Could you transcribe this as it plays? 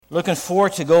Looking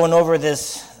forward to going over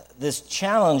this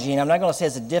challenging, I'm not going to say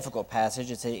it's a difficult passage,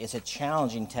 it's a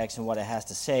challenging text in what it has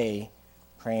to say,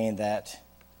 praying that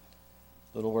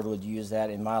the Lord would use that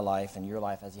in my life and your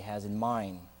life as he has in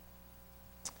mine.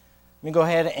 Let me go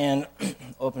ahead and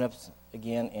open up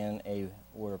again in a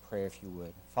word of prayer, if you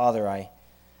would. Father, I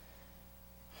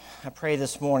pray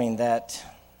this morning that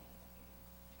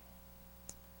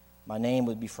my name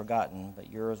would be forgotten, but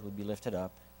yours would be lifted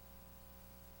up.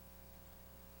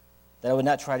 That I would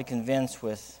not try to convince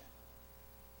with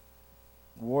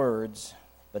words,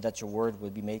 but that your word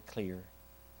would be made clear.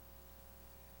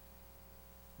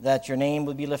 That your name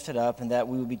would be lifted up, and that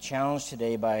we would be challenged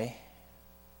today by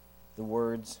the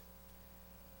words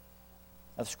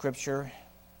of Scripture,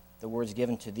 the words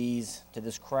given to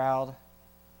this crowd.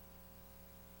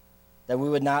 That we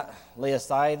would not lay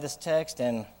aside this text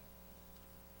and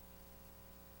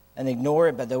ignore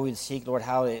it, but that we would seek, Lord,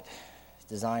 how it is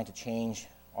designed to change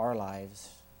our lives.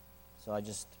 So I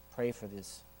just pray for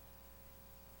this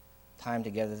time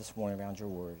together this morning around your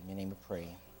word. In your name we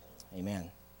pray. Amen.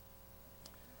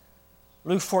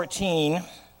 Luke 14,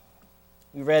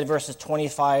 we read verses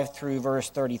 25 through verse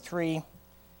 33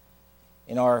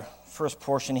 in our first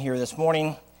portion here this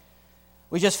morning.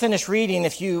 We just finished reading,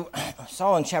 if you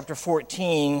saw in chapter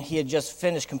 14, he had just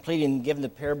finished completing, giving the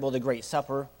parable of the Great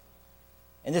Supper.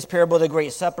 In this parable of the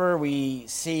Great Supper, we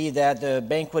see that the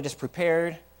banquet is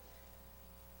prepared.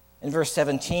 In verse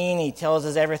 17, he tells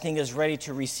us everything is ready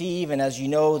to receive. And as you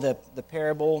know, the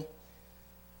parable,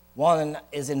 one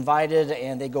is invited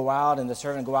and they go out, and the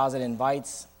servant goes out and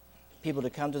invites people to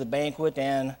come to the banquet.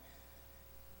 And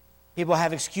people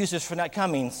have excuses for not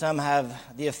coming. Some have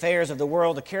the affairs of the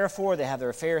world to care for. They have their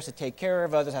affairs to take care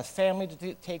of. Others have family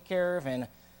to take care of. And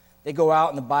they go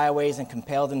out in the byways and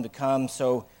compel them to come.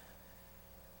 So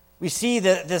we see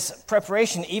this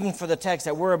preparation even for the text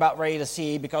that we're about ready to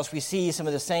see, because we see some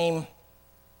of the same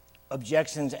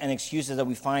objections and excuses that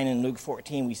we find in Luke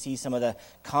 14. We see some of the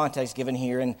context given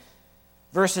here. And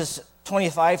verses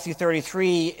 25 through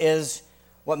 33 is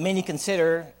what many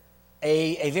consider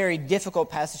a very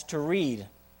difficult passage to read.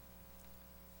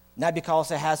 Not because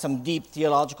it has some deep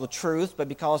theological truth, but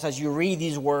because as you read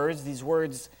these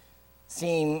words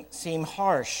seem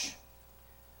harsh.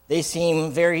 They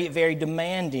seem very, very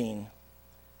demanding.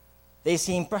 They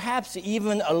seem perhaps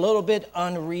even a little bit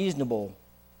unreasonable.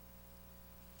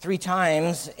 3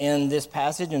 times in this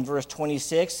passage, in verse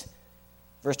 26,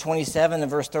 verse 27, and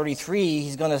verse 33,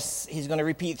 he's going to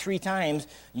repeat 3 times,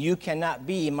 "You cannot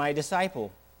be my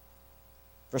disciple."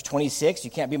 Verse 26,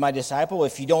 "You can't be my disciple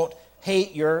if you don't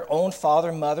hate your own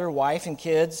father, mother, wife, and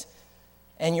kids,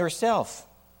 and yourself."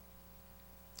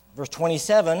 Verse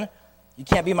 27, "You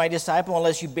can't be my disciple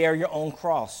unless you bear your own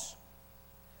cross."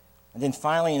 And then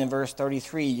finally in verse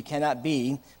 33, "You cannot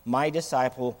be my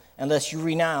disciple unless you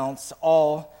renounce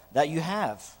all that you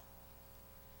have."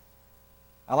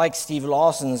 I like Steve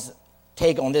Lawson's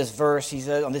take on this verse. He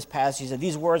said, on this passage, he said,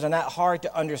 "These words are not hard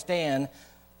to understand,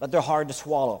 but they're hard to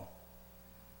swallow."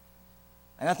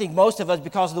 And I think most of us,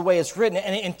 because of the way it's written,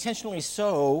 and intentionally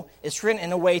so, it's written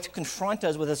in a way to confront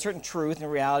us with a certain truth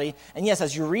and reality. And yes,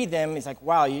 as you read them, it's like,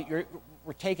 wow,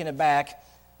 we're taken aback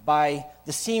by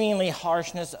the seemingly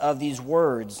harshness of these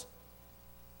words.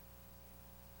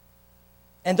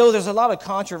 And though there's a lot of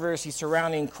controversy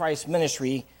surrounding Christ's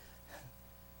ministry,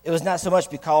 it was not so much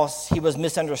because he was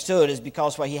misunderstood as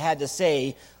because what he had to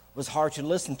say was hard to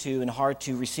listen to and hard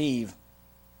to receive.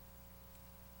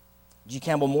 G.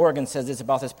 Campbell Morgan says this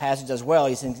about this passage as well.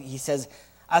 He says,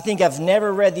 "I think I've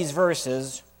never read these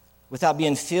verses without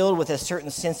being filled with a certain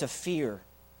sense of fear,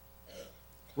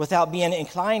 without being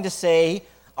inclined to say,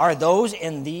 are those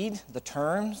indeed the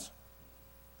terms?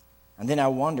 And then I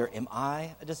wonder, am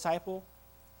I a disciple?"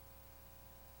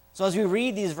 So as we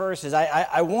read these verses,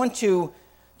 I want to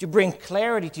bring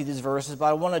clarity to these verses, but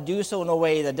I want to do so in a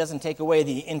way that doesn't take away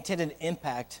the intended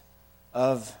impact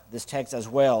of this text as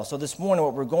well. So this morning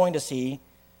what we're going to see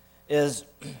is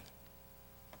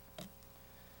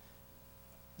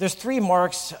there's 3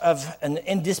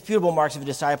 indisputable marks of a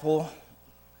disciple,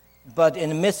 but in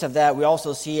the midst of that we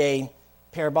also see a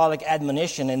parabolic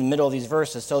admonition in the middle of these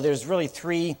verses. So there's really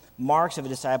 3 marks of a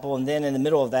disciple, and then in the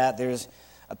middle of that there's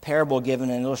a parable given,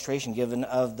 an illustration given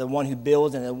of the one who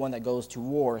builds and the one that goes to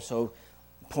war. So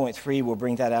point 3 will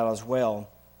bring that out as well.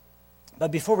 But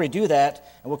before we do that,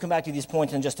 and we'll come back to these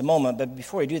points in just a moment, but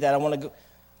before we do that, I want to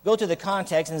go to the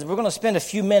context, and we're going to spend a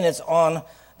few minutes on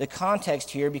the context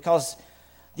here, because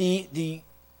the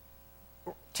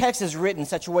text is written in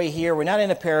such a way here. We're not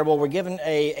in a parable. We're given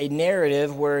a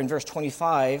narrative where in verse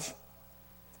 25,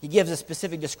 he gives a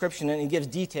specific description and he gives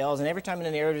details. And every time in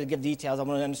the narrative to give details, I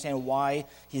want to understand why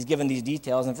he's given these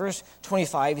details. In verse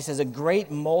 25, he says, a great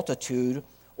multitude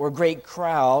or great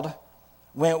crowd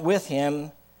went with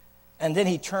him. And then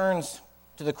he turns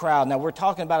to the crowd. Now, we're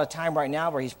talking about a time right now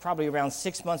where he's probably around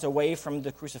 6 months away from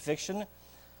the crucifixion.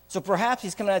 So perhaps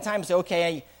he's coming at a time to say,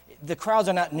 okay, the crowds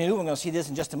are not new. We're going to see this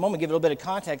in just a moment, give a little bit of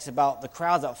context about the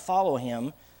crowds that follow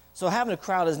him. So having a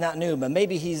crowd is not new, but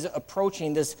maybe he's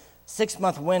approaching this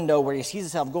 6-month window where he sees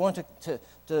himself going to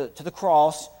the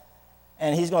cross,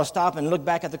 and he's going to stop and look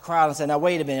back at the crowd and say, now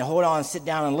wait a minute, hold on, sit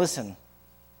down and listen.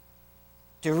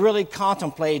 To really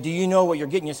contemplate, do you know what you're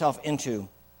getting yourself into?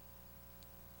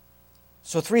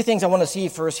 So 3 things I want to see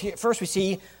first. First, we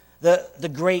see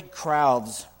the great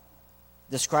crowds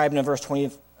described in verse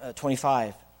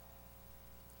 25.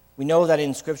 We know that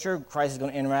in Scripture, Christ is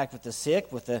going to interact with the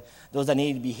sick, with those that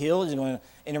need to be healed. He's going to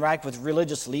interact with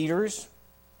religious leaders.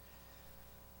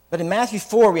 But in Matthew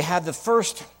 4, we have the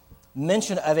first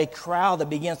mention of a crowd that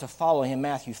begins to follow him.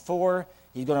 Matthew 4,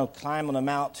 he's going to climb on the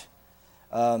mount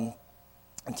and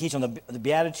teach on the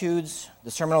Beatitudes.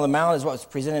 The Sermon on the Mount is what's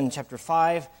presented in chapter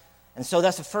 5. And so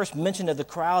that's the first mention of the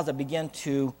crowds that begin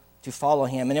to follow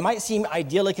him. And it might seem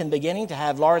idyllic in the beginning to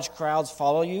have large crowds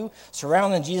follow you,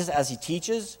 surrounding Jesus as he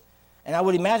teaches. And I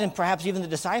would imagine perhaps even the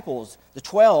disciples, the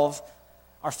 12,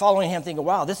 are following him thinking,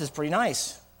 wow, this is pretty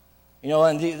nice. You know,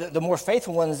 and the more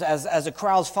faithful ones, as the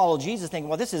crowds follow Jesus, thinking,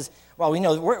 well, we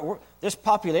know there's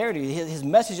popularity. His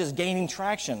message is gaining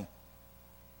traction.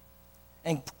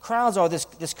 And crowds are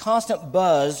this constant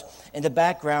buzz in the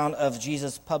background of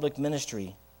Jesus' public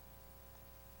ministry.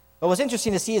 But what's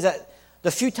interesting to see is that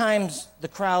the few times the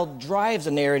crowd drives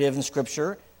a narrative in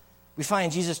Scripture, we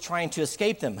find Jesus trying to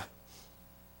escape them.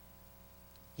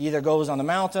 He either goes on the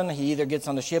mountain, he either gets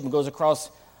on the ship and goes across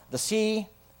the sea,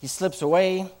 he slips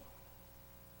away.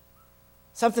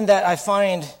 Something that I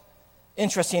find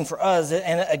interesting for us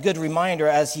and a good reminder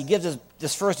as he gives us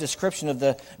this first description of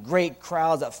the great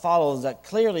crowds that follows, that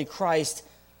clearly Christ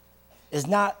is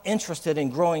not interested in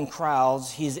growing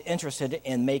crowds, he's interested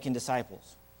in making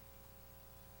disciples.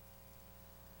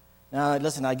 Now,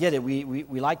 listen, I get it. We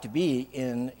like to be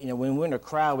in, when we're in a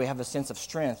crowd, we have a sense of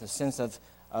strength, a sense of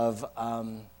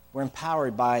we're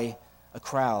empowered by a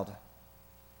crowd.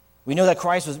 We know that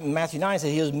Christ was, in Matthew 9,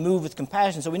 said he was moved with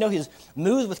compassion. So we know he was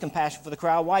moved with compassion for the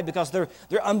crowd. Why? Because they're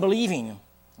unbelieving.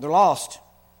 They're lost.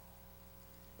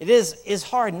 It is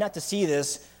hard not to see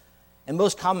this. And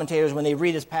most commentators, when they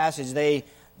read this passage,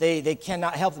 they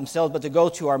cannot help themselves but to go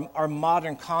to our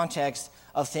modern context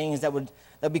of things that would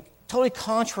be totally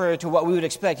contrary to what we would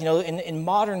expect. In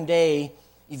modern day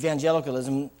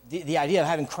evangelicalism, the idea of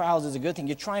having crowds is a good thing.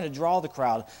 You're trying to draw the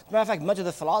crowd. As a matter of fact, much of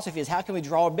the philosophy is how can we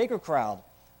draw a bigger crowd?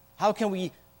 How can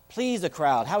we please the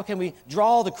crowd? How can we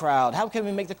draw the crowd? How can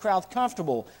we make the crowd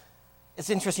comfortable? It's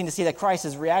interesting to see that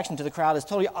Christ's reaction to the crowd is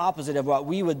totally opposite of what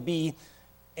we would be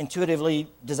intuitively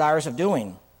desirous of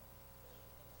doing.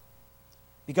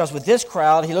 Because with this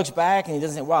crowd, he looks back and he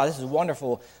doesn't say, wow, this is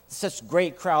wonderful. Such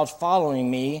great crowd following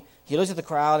me. He looks at the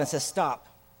crowd and says, stop.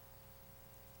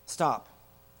 Stop.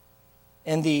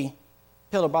 In the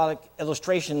parabolic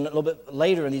illustration a little bit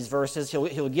later in these verses,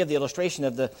 he'll give the illustration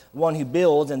of the one who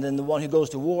builds and then the one who goes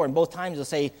to war. And both times he'll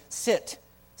say, sit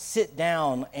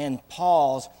down and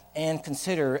pause and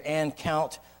consider and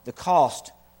count the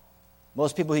cost.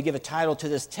 Most people who give a title to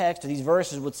this text, to these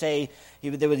verses, would say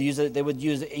they would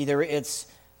use either it's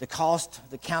the cost,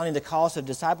 counting the cost of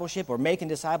discipleship, or making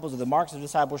disciples, or the marks of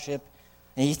discipleship.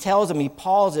 And he tells them, he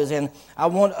pauses, and I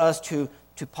want us to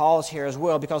pause here as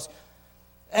well, because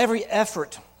every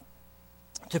effort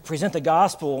to present the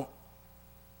gospel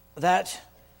that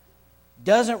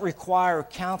doesn't require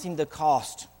counting the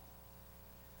cost,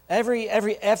 every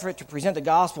effort to present the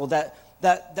gospel that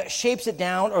shapes it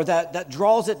down, or that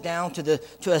draws it down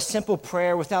to a simple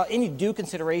prayer without any due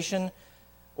consideration,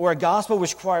 or a gospel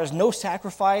which requires no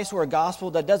sacrifice, or a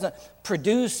gospel that doesn't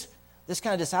produce this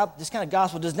kind of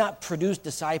gospel does not produce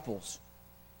disciples.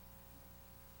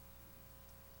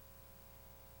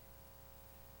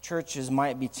 Churches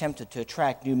might be tempted to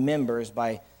attract new members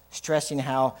by stressing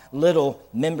how little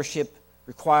membership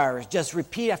requires. Just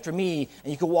repeat after me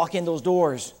and you can walk in those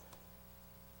doors.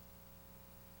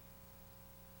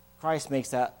 Christ makes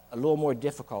that a little more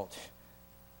difficult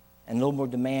and a little more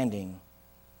demanding.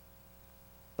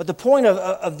 But the point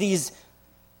of the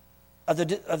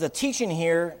teaching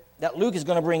here that Luke is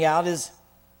going to bring out is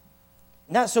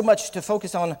not so much to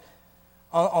focus on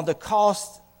the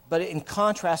cost, but in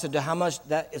contrast to how much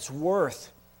that it's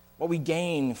worth, what we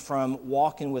gain from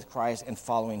walking with Christ and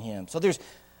following him. So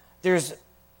there's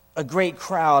a great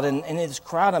crowd. And in this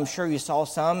crowd, I'm sure you saw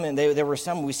some, and there were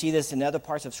some, we see this in other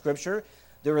parts of Scripture.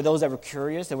 There were those that were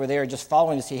curious, that were there just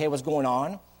following to see, hey, what's going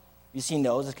on? You've seen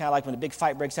those. It's kind of like when a big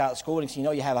fight breaks out at school, and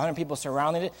you have 100 people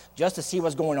surrounding it just to see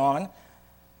what's going on.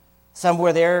 Some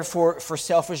were there for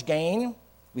selfish gain.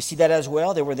 We see that as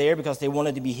well. They were there because they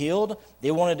wanted to be healed.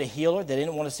 They wanted a healer. They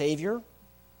didn't want a Savior.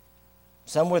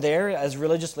 Some were there as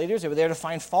religious leaders. They were there to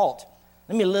find fault.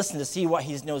 Let me listen to see what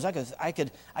he knows. I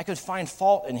could find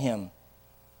fault in him.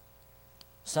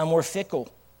 Some were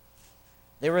fickle.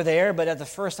 They were there, but at the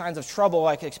first signs of trouble,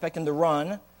 I could expect them to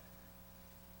run.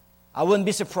 I wouldn't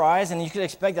be surprised, and you could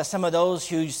expect that some of those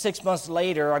who 6 months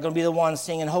later are going to be the ones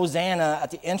singing Hosanna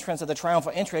at the entrance of the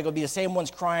triumphal entry are going to be the same ones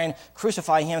crying,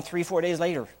 crucify him 3-4 days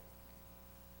later.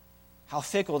 How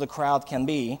fickle the crowd can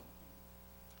be.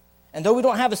 And though we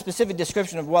don't have a specific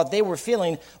description of what they were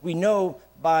feeling, we know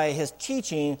by his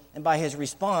teaching and by his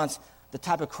response the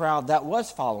type of crowd that was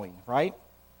following, right?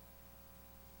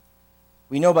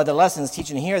 We know by the lessons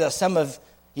teaching here that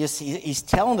he's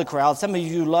telling the crowd, some of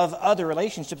you love other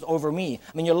relationships over me.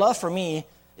 I mean, your love for me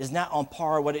is not on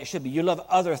par with what it should be. You love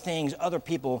other things, other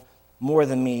people more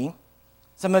than me.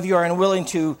 Some of you are unwilling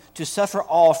to suffer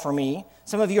all for me.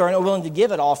 Some of you are unwilling to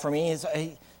give it all for me.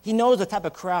 He knows the type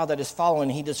of crowd that is following.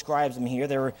 He describes them here.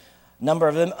 There were a number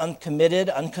of them uncommitted,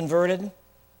 unconverted.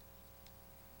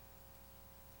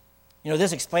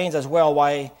 This explains as well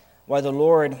why the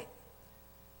Lord,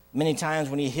 many times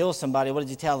when he heals somebody, what does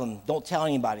he tell them? Don't tell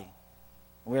anybody.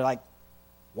 And we're like,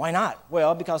 why not?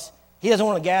 Well, because he doesn't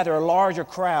want to gather a larger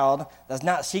crowd that's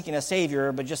not seeking a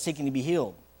Savior, but just seeking to be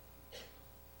healed.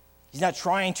 He's not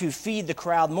trying to feed the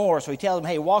crowd more, so he tells them,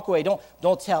 hey, walk away,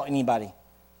 don't tell anybody.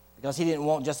 Because he didn't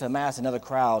want just to amass another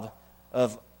crowd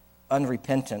of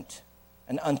unrepentant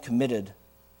and uncommitted.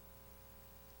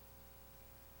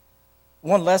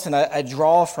 One lesson I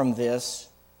draw from this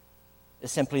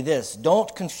is simply this.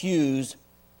 Don't confuse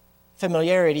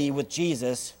familiarity with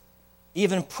Jesus,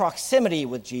 even proximity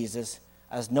with Jesus,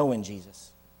 as knowing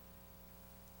Jesus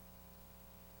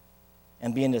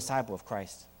and being a disciple of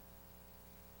Christ.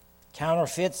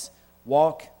 Counterfeits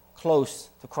walk close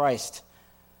to Christ.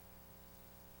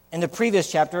 In the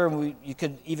previous chapter, you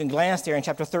could even glance there in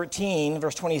chapter 13,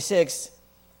 verse 26,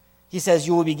 he says,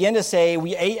 you will begin to say,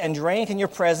 we ate and drank in your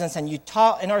presence, and you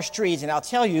taught in our streets, and I'll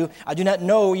tell you, I do not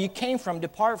know where you came from,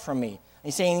 depart from me. And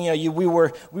he's saying, we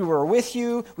were with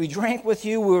you, we drank with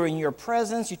you, we were in your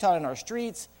presence, you taught in our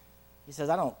streets. He says,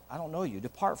 I don't know you,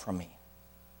 depart from me.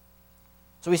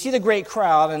 So we see the great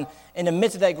crowd, and in the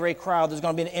midst of that great crowd, there's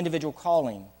going to be an individual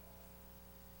calling.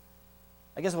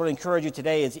 I guess what I would encourage you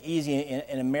today is easy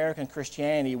in American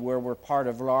Christianity, where we're part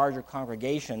of larger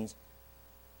congregations,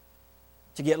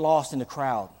 to get lost in the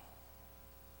crowd,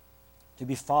 to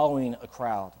be following a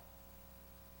crowd,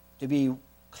 to be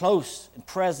close in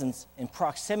presence, in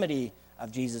proximity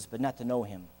of Jesus, but not to know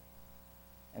him,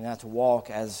 and not to walk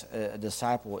as a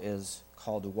disciple is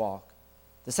called to walk.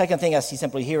 The second thing I see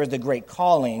simply here is the great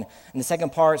calling. In the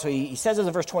second part, so he says this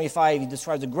in verse 25, he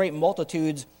describes the great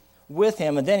multitudes with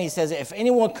him, and then he says, if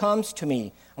anyone comes to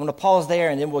me, I'm going to pause there,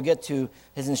 and then we'll get to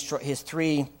his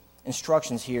three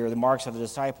instructions here, the marks of a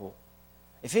disciple.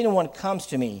 If anyone comes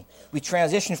to me, we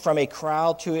transition from a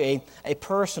crowd to a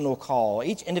personal call,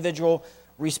 each individual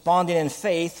responding in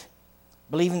faith,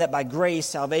 believing that by grace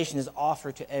salvation is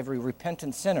offered to every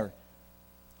repentant sinner.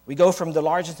 We go from the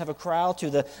largeness of a crowd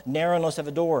to the narrowness of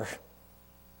a door.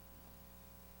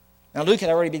 Now, Luke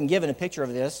had already been given a picture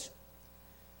of this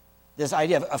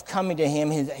idea of coming to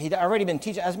him. He'd already been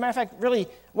teaching. As a matter of fact, really,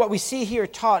 what we see here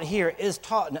taught here is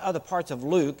taught in other parts of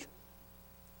Luke.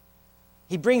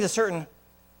 He brings a certain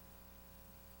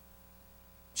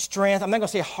strength. I'm not going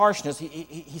to say harshness.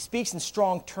 He speaks in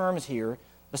strong terms here,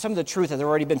 but some of the truth has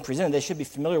already been presented. They should be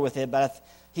familiar with it, but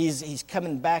he's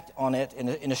coming back on it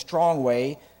in a strong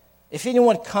way. If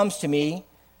anyone comes to me,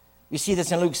 we see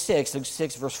this in Luke 6,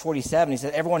 verse 47. He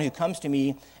said, everyone who comes to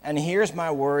me and hears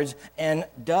my words and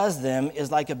does them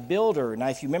is like a builder. Now,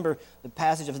 if you remember the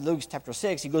passage of Luke chapter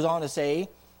 6, he goes on to say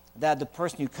that the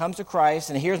person who comes to Christ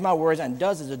and hears my words and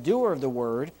does as a doer of the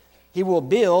word, he will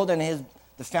build, and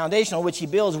the foundation on which he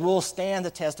builds will stand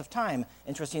the test of time.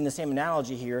 Interesting, the same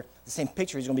analogy here, the same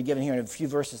picture he's going to be given here in a few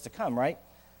verses to come, right?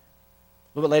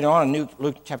 A little bit later on in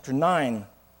Luke chapter 9,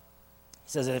 he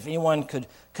says that if anyone could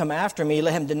come after me,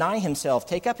 let him deny himself,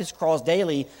 take up his cross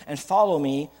daily, and follow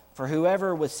me. For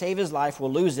whoever would save his life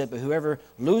will lose it, but whoever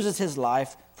loses his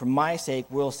life for my sake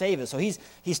will save it. So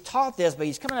he's taught this, but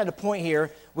he's coming at a point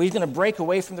here where he's going to break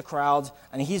away from the crowds,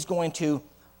 and he's going to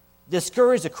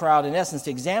discourage the crowd, in essence,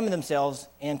 to examine themselves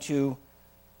and to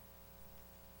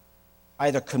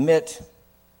either commit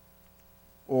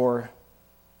or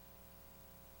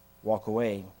walk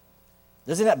away.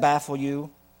 Doesn't that baffle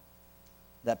you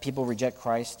that people reject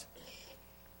Christ?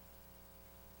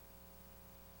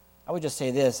 I would just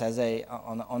say this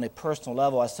on a personal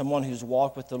level, as someone who's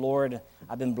walked with the Lord.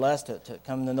 I've been blessed to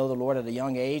come to know the Lord at a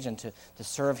young age and to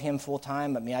serve Him full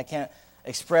time. I mean, I can't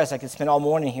express, I could spend all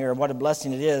morning here, what a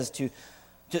blessing it is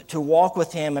to walk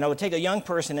with Him. And I would take a young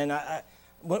person, and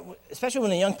especially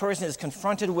when a young person is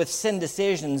confronted with sin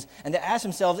decisions, and to ask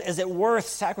themselves, is it worth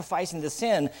sacrificing the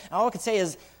sin? And all I can say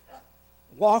is,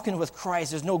 walking with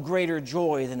Christ, there's no greater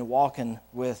joy than walking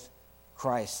with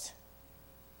Christ.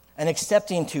 And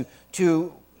accepting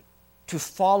to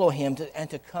follow Him and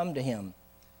to come to Him.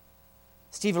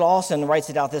 Steve Lawson writes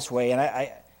it out this way,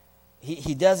 and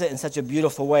he does it in such a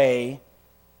beautiful way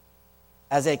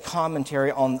as a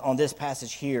commentary on this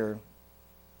passage here.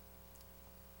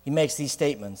 He makes these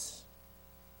statements.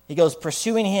 He goes,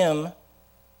 pursuing Him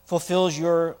fulfills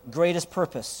your greatest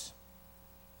purpose,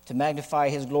 to magnify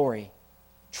His glory.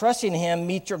 Trusting Him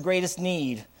meets your greatest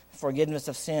need, forgiveness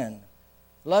of sin.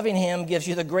 Loving Him gives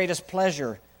you the greatest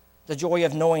pleasure, the joy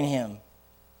of knowing Him.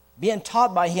 Being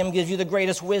taught by Him gives you the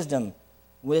greatest wisdom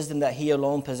that He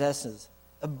alone possesses.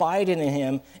 Abiding in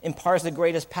Him imparts the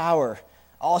greatest power,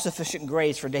 all sufficient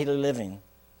grace for daily living.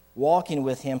 Walking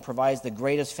with Him provides the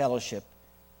greatest fellowship,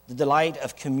 the delight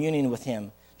of communing with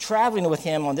Him. Traveling with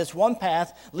Him on this one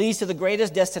path leads to the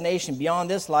greatest destination beyond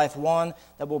this life, one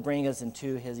that will bring us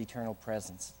into His eternal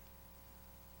presence.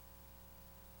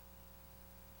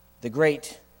 The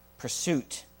great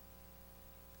pursuit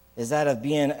is that of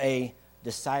being a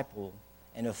disciple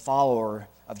and a follower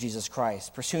of Jesus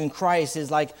Christ. Pursuing Christ is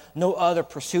like no other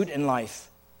pursuit in life.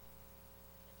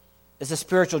 It's a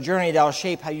spiritual journey that will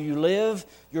shape how you live,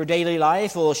 your daily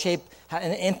life. It will shape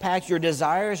and impact your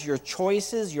desires, your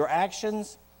choices, your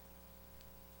actions.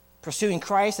 Pursuing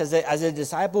Christ as a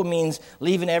disciple means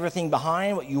leaving everything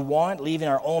behind, what you want, leaving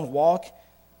our own walk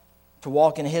to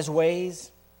walk in His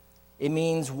ways. It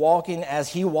means walking as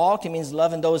He walked. It means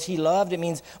loving those He loved. It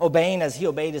means obeying as He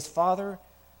obeyed His Father.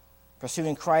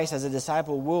 Pursuing Christ as a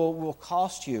disciple will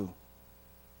cost you.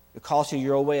 It will cost you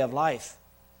your way of life.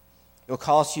 It will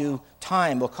cost you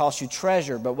time. It will cost you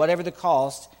treasure. But whatever the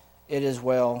cost, it is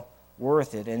well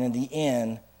worth it. And in the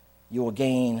end, you will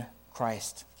gain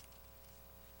Christ.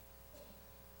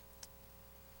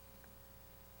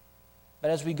 But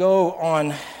as we go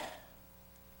on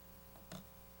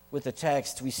with the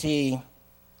text, we see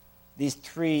these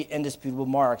three indisputable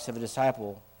marks of a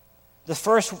disciple. The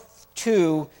first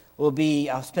two will be,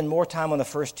 I'll spend more time on the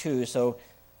first two, so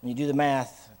when you do the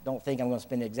math, don't think I'm going to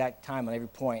spend the exact time on every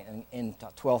point in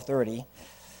 12:30.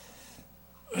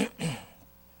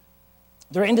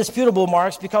 They're indisputable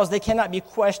marks because they cannot be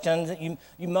questioned.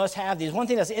 You must have these. One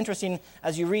thing that's interesting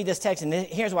as you read this text, and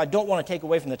here's what I don't want to take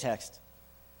away from the text.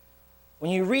 When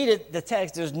you read it, the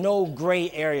text, there's no gray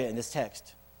area in this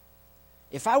text.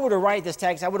 If I were to write this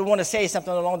text, I would want to say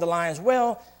something along the lines,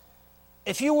 well,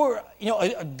 if you were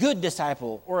a good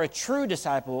disciple or a true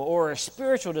disciple or a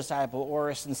spiritual disciple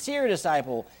or a sincere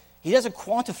disciple, he doesn't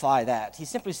quantify that. He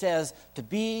simply says, to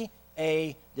be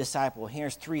a disciple,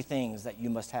 here's three things that you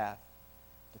must have.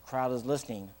 The crowd is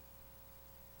listening.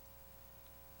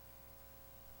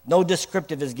 No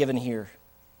descriptive is given here.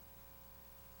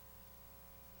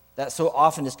 That so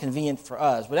often is convenient for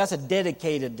us, but that's a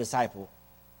dedicated disciple.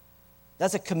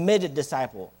 That's a committed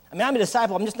disciple. I mean, I'm a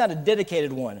disciple. I'm just not a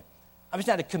dedicated one. I'm just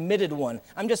not a committed one.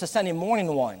 I'm just a Sunday morning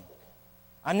one.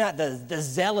 I'm not the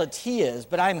zealot he is,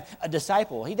 but I'm a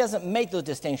disciple. He doesn't make those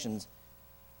distinctions.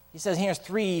 He says here's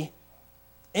three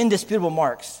indisputable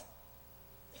marks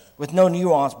with no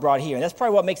nuance brought here. And that's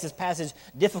probably what makes this passage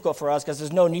difficult for us, because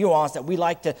there's no nuance that we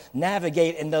like to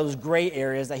navigate in those gray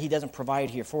areas that he doesn't provide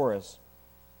here for us.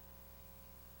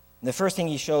 And the first thing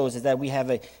he shows is that we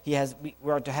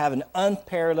are to have an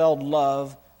unparalleled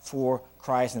love for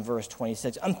Christ in verse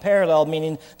 26. Unparalleled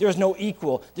meaning there's no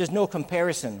equal, there's no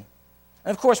comparison.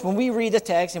 And of course, when we read the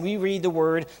text and we read the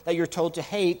word that you're told to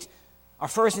hate, our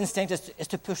first instinct is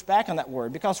to push back on that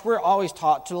word, because we're always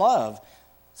taught to love.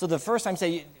 So the first time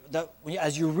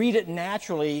as you read it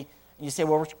naturally, and you say,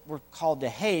 well, we're called to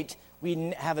hate,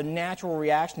 we have a natural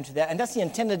reaction to that. And that's the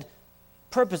intended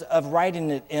purpose of writing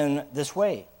it in this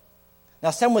way. Now,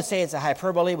 some would say it's a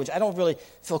hyperbole, which I don't really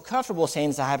feel comfortable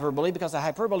saying it's a hyperbole, because a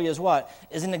hyperbole is what?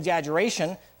 Is an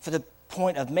exaggeration for the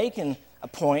point of making a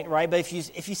point, right? But if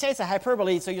you say it's a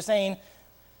hyperbole, so you're saying,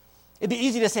 it'd be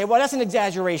easy to say, well, that's an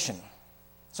exaggeration.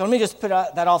 So let me just put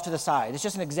that off to the side. It's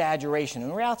just an exaggeration.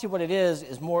 In reality, what it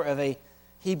is more of a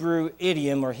Hebrew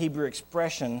idiom or Hebrew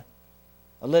expression,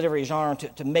 a literary genre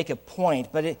to make a point.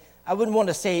 But I wouldn't want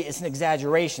to say it's an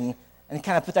exaggeration. and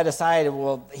kind of put that aside.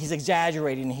 Well, he's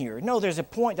exaggerating here. No, there's a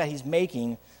point that he's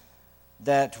making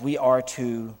that we are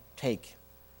to take.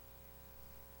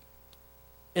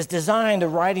 It's designed, the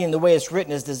writing, the way it's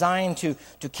written, is designed to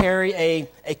carry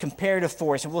a comparative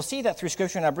force. And we'll see that through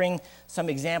Scripture, and I bring some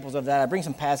examples of that. I bring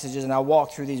some passages, and I'll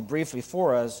walk through these briefly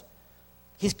for us.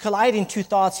 He's colliding two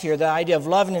thoughts here, the idea of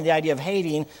loving and the idea of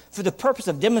hating, for the purpose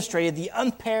of demonstrating the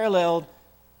unparalleled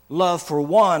love for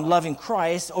one, loving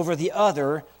Christ, over the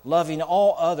other, loving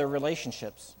all other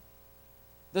relationships.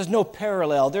 There's no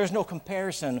parallel, there's no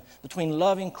comparison between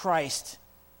loving Christ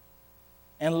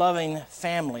and loving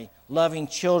family, loving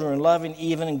children, loving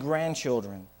even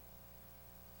grandchildren.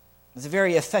 It's a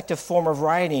very effective form of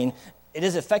writing. It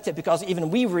is effective because even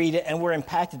we read it and we're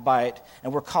impacted by it,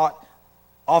 and we're caught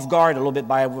off guard a little bit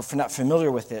by it if we're not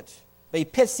familiar with it. But he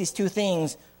pits these two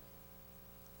things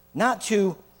not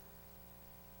to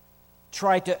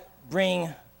try to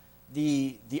bring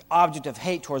the object of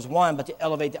hate towards one, but to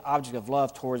elevate the object of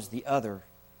love towards the other.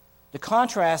 The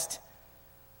contrast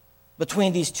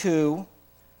between these two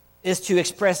is to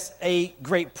express a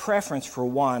great preference for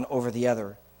one over the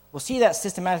other. We'll see that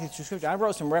systematically through Scripture. I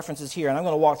wrote some references here, and I'm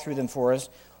going to walk through them for us.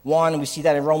 One, we see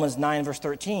that in Romans 9, verse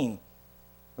 13,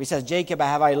 where he says, Jacob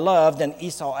have I loved, and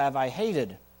Esau have I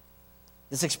hated.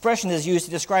 This expression is used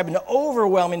to describe an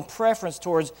overwhelming preference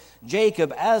towards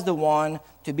Jacob as the one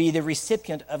to be the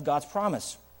recipient of God's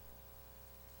promise.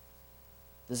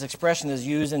 This expression is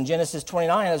used in Genesis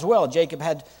 29 as well. Jacob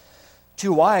had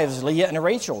two wives, Leah and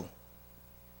Rachel.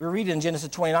 We read in Genesis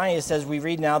 29, it says, we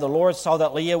read now, the Lord saw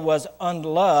that Leah was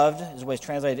unloved, is the way it's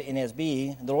translated in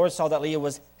NSB. And the Lord saw that Leah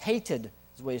was hated, is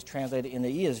the way it's translated in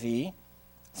the ESV.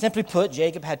 Simply put,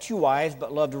 Jacob had two wives,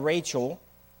 but loved Rachel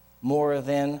more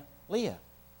than Leah.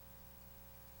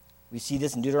 We see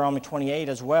this in Deuteronomy 28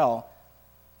 as well.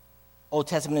 Old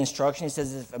Testament instruction, it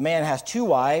says if a man has two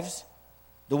wives,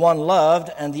 the one loved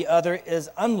and the other is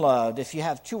unloved. If you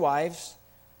have two wives,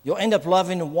 you'll end up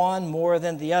loving one more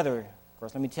than the other. Of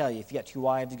course, let me tell you, if you got two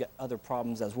wives, you got other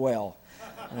problems as well.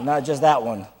 And not just that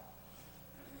one.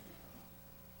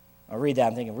 I read that,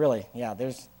 I'm thinking, really? Yeah,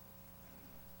 there's...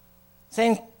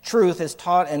 Same truth is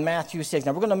taught in Matthew 6.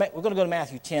 Now, we're going to go to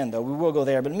Matthew 10, though. We will go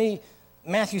there. But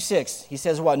Matthew 6, he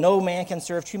says what? No man can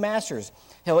serve two masters.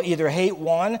 He'll either hate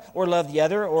one or love the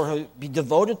other, or he'll be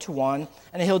devoted to one,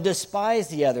 and he'll despise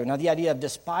the other. Now, the idea of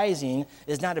despising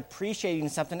is not appreciating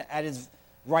something at its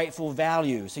rightful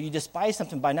value. So you despise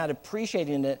something by not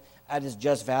appreciating it at its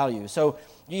just value. So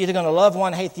you're either going to love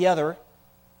one, hate the other,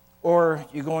 or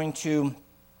you're going to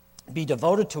be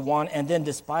devoted to one and then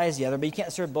despise the other, but you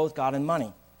can't serve both God and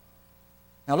money.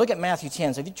 Now look at Matthew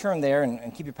 10. So if you turn there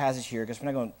and keep your passage here, because we're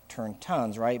not going to turn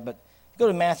tons, right? But go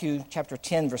to Matthew chapter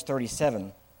 10, verse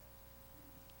 37.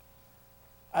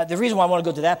 The reason why I want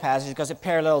to go to that passage is because it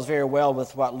parallels very well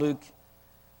with what Luke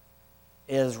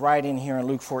is writing here in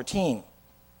Luke 14.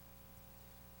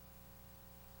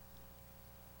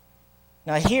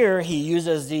 Now here he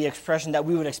uses the expression that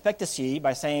we would expect to see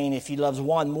by saying if he loves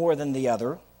one more than the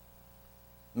other.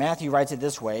 Matthew writes it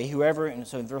this way,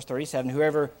 so in verse 37,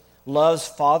 whoever loves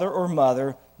father or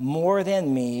mother more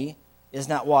than me is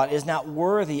not what? Is not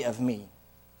worthy of me.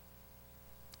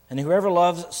 And whoever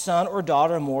loves son or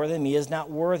daughter more than me is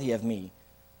not worthy of me.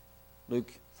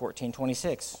 Luke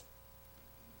 14:26.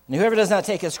 And whoever does not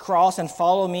take his cross and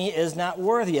follow me is not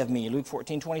worthy of me. Luke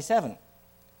 14:27.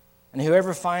 And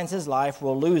whoever finds his life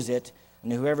will lose it,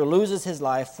 and whoever loses his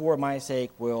life for my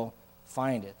sake will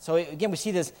find it. So again, we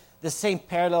see this same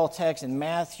parallel text in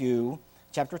Matthew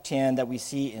chapter 10 that we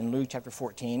see in Luke chapter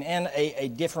 14, and a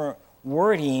different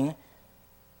wording.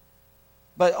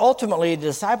 But ultimately, the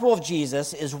disciple of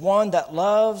Jesus is one that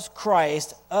loves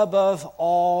Christ above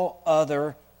all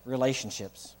other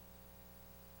relationships.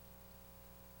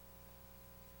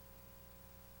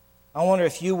 I wonder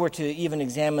if you were to even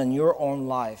examine your own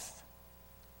life,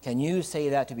 can you say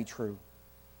that to be true?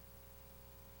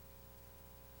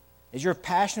 Is your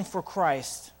passion for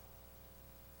Christ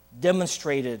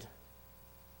demonstrated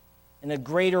in a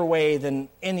greater way than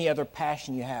any other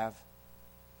passion you have?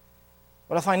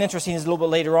 What I find interesting is a little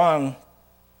bit later on,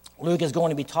 Luke is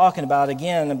going to be talking about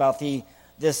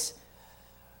this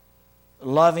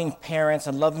loving parents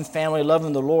and loving family,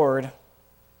 loving the Lord.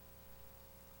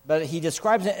 But he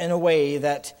describes it in a way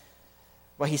that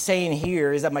what he's saying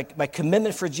here is that my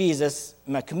commitment for Jesus,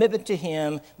 my commitment to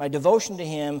him, my devotion to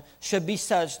him should be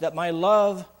such that my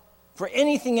love for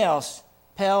anything else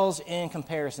pales in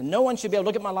comparison. No one should be able to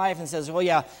look at my life and says, well,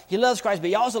 yeah, he loves Christ, but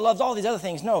he also loves all these other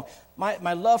things. No,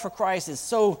 my love for Christ is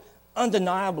so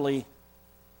undeniably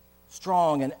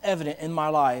strong and evident in my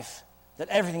life that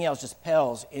everything else just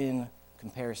pales in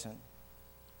comparison.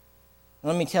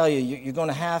 And let me tell you, you're going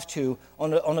to have to,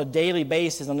 on a daily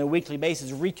basis, on a weekly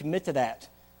basis, recommit to that.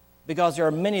 Because there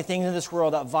are many things in this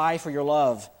world that vie for your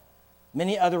love.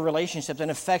 Many other relationships and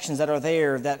affections that are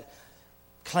there that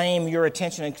claim your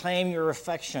attention and claim your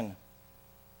affection.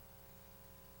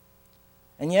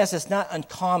 And yes, it's not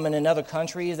uncommon in other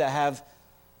countries that have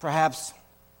perhaps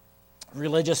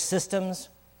religious systems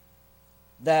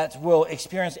that will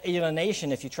experience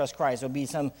alienation if you trust Christ. There'll be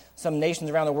some nations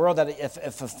around the world that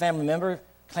if a family member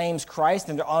claims Christ,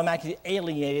 then they're automatically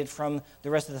alienated from the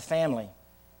rest of the family.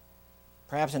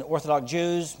 Perhaps in Orthodox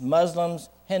Jews, Muslims,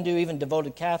 Hindu, even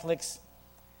devoted Catholics.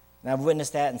 And I've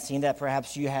witnessed that and seen that.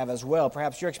 Perhaps you have as well.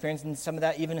 Perhaps you're experiencing some of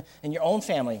that even in your own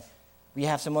family. We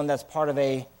have someone that's part of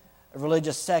a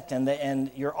religious sect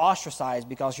and you're ostracized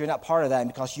because you're not part of that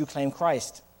and because you claim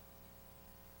Christ.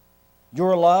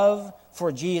 Your love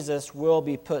for Jesus will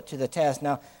be put to the test.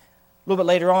 Now, a little bit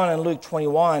later on in Luke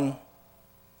 21,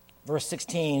 verse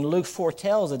 16, Luke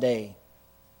foretells a day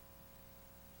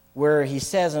where he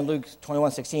says in Luke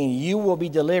 21:16, you will be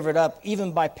delivered up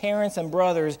even by parents and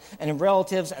brothers and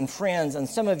relatives and friends, and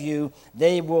some of you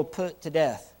they will put to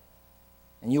death,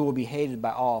 and you will be hated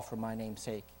by all for my name's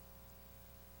sake.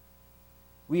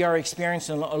 We are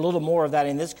experiencing a little more of that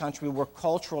in this country where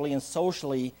culturally and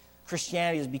socially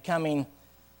Christianity is becoming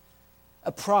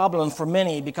a problem for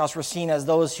many because we're seen as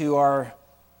those who we're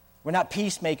not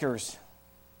peacemakers.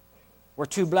 We're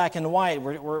too black and white.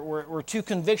 We're too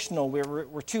convictional.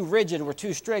 We're too rigid. We're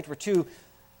too strict.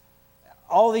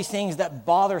 All these things that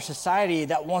bother society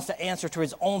that wants to answer to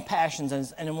its own passions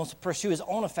and wants to pursue its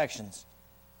own affections.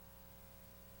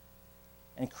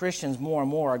 And Christians more and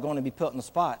more are going to be put on the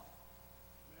spot.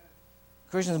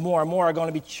 Christians more and more are going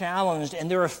to be challenged in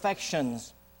their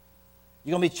affections.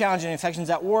 You're going to be challenged in your affections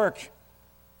at work.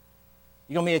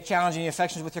 You're going to be challenged in your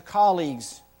affections with your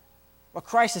colleagues. What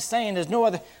Christ is saying, there's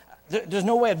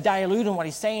no way of diluting what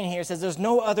he's saying here. He says there's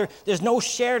no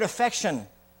shared affection.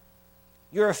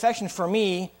 Your affection for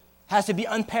me has to be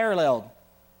unparalleled.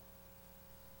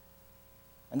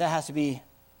 And that has to be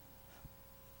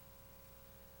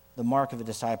the mark of a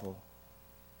disciple.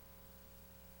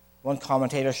 One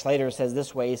commentator, Schlater, says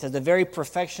this way. He says, the very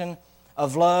perfection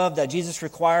of love that Jesus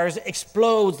requires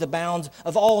explodes the bounds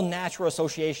of all natural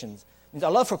associations. It means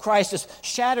our love for Christ just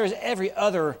shatters every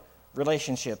other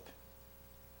relationship.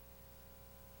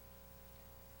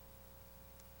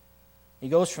 He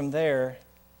goes from there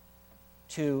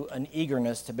to an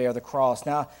eagerness to bear the cross.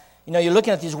 Now, you're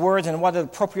looking at these words and what are the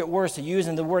appropriate words to use,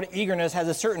 and the word eagerness has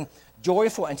a certain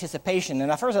joyful anticipation.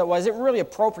 And at first I thought, is it really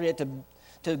appropriate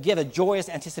to give a joyous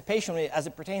anticipation as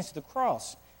it pertains to the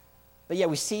cross? But yet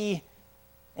we see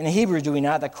in the Hebrews, do we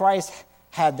not, that Christ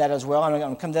had that as well. I'm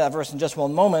going to come to that verse in just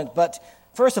one moment. But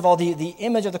first of all, the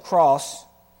image of the cross,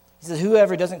 he says,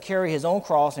 whoever doesn't carry his own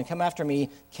cross and come after me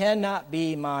cannot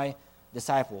be my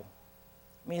disciple.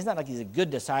 I mean, it's not like he's a good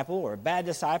disciple or a bad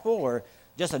disciple or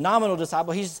just a nominal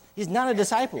disciple. He's not a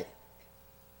disciple.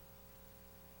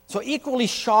 So equally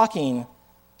shocking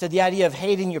to the idea of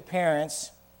hating your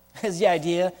parents is the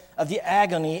idea of the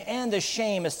agony and the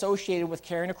shame associated with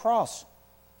carrying a cross.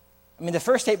 I mean, the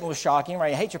first statement was shocking,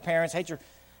 right? Hate your parents,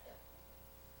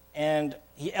 and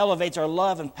he elevates our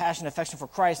love and passion and affection for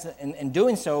Christ in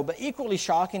doing so, but equally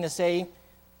shocking to say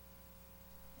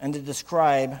and to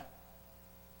describe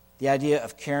the idea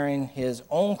of carrying his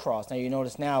own cross. Now, you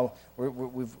notice now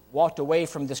we've walked away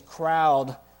from this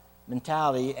crowd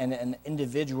mentality and an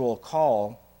individual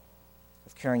call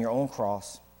of carrying your own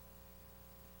cross.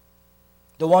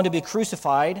 The one to be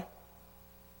crucified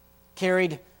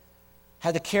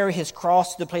had to carry his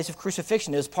cross to the place of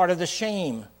crucifixion. It was part of the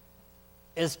shame.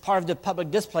 It is part of the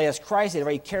public display as Christ did,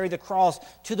 where he carried the cross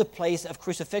to the place of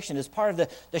crucifixion. It's part of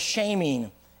the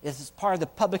shaming. It's part of the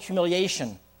public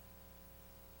humiliation.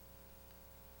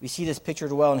 We see this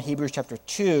pictured well in Hebrews chapter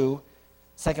 2,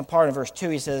 second part in verse 2.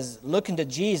 He says, look unto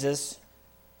Jesus,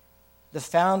 the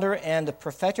founder and the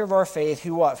perfecter of our faith,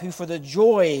 who for the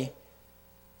joy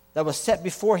that was set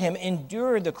before him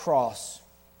endured the cross,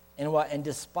 and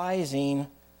despising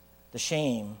the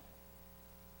shame.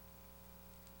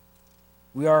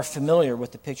 We are familiar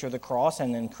with the picture of the cross,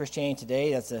 and in Christianity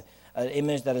today, that's an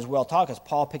image that is well taught, because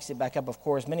Paul picks it back up, of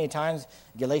course, many times.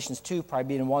 Galatians 2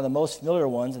 probably being one of the most familiar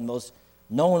ones and most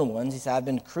known ones. He said, I've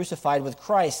been crucified with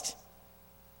Christ,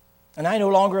 and I no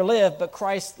longer live, but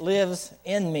Christ lives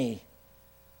in me.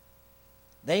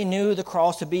 They knew the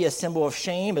cross to be a symbol of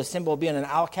shame, a symbol of being an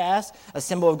outcast, a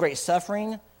symbol of great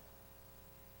suffering.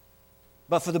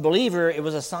 But for the believer, it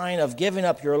was a sign of giving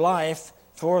up your life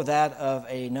for that of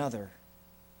another.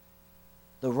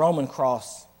 The Roman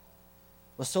cross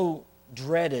was so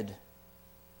dreaded,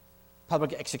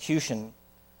 public execution.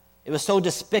 It was so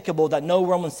despicable that no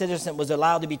Roman citizen was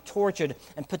allowed to be tortured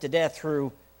and put to death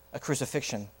through a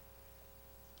crucifixion.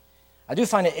 I do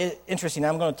find it interesting.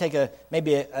 I'm going to take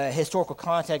maybe a historical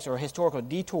context or a historical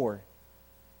detour.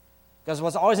 Because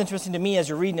what's always interesting to me as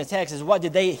you're reading the text is what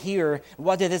did they hear?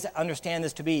 What did they understand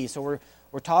this to be? So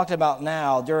we're talking about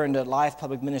now during the life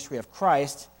public ministry of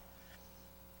Christ.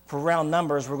 For round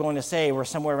numbers, we're going to say we're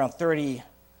somewhere around 30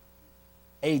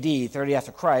 AD, 30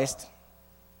 after Christ.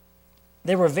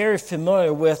 They were very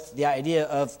familiar with the idea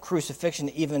of crucifixion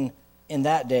even in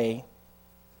that day.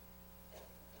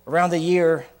 Around the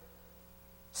year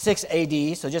 6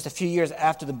 AD, so just a few years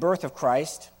after the birth of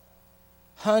Christ,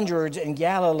 hundreds in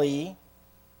Galilee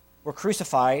were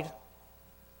crucified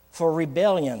for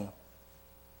rebellion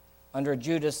under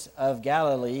Judas of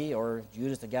Galilee, or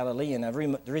Judas the Galilean.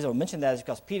 The reason I mention that is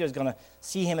because Peter is going to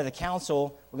see him at the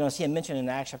council. We're going to see him mentioned in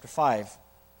Acts chapter 5.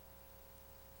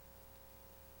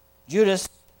 Judas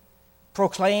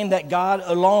proclaimed that God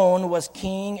alone was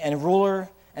king and ruler,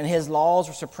 and his laws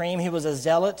were supreme. He was a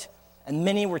zealot, and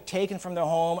many were taken from their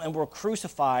home and were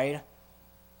crucified.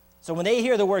 So when they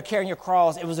hear the word carrying your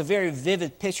cross, it was a very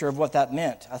vivid picture of what that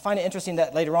meant. I find it interesting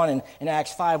that later on in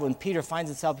Acts 5, when Peter finds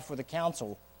himself before the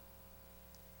council,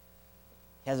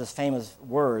 he has his famous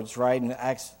words, right? In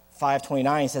Acts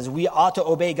 5:29, he says, "We ought to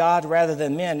obey God rather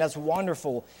than men." That's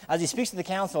wonderful. As he speaks to the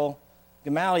council,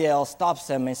 Gamaliel stops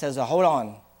him and says, "Hold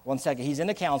on one second." He's in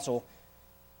the council.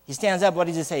 He stands up. What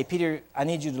does he say? "Peter, I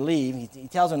need you to leave." He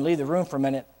tells him to leave the room for a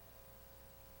minute.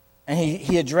 And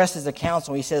he addresses the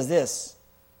council. He says this.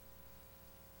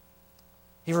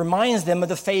 He reminds them of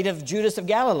the fate of Judas of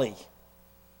Galilee.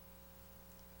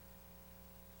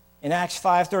 In Acts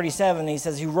 5:37, he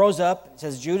says, he rose up, it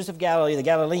says Judas of Galilee, the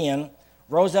Galilean,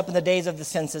 rose up in the days of the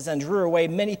census and drew away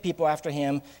many people after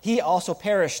him. He also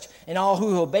perished, and all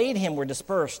who obeyed him were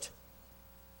dispersed.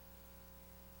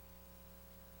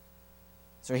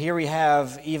 So here we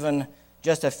have, even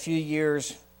just a few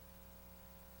years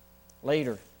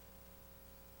later,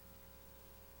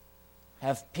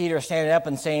 have Peter standing up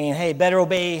and saying, "Hey, better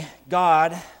obey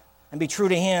God and be true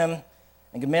to him."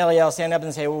 And Gamaliel stand up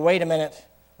and say, "Well, wait a minute."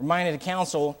 Reminded the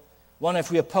council, one, if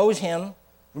we oppose him,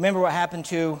 remember what happened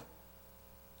to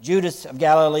Judas of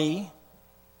Galilee.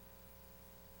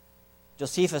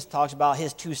 Josephus talks about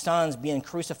his two sons being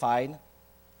crucified.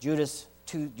 Judas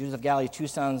of Galilee, two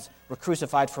sons were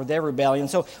crucified for their rebellion.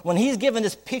 So when he's given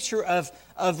this picture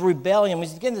of rebellion, when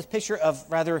he's given this picture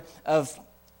of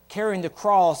carrying the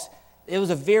cross, it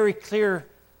was a very clear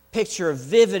picture, a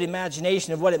vivid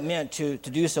imagination of what it meant to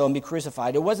do so and be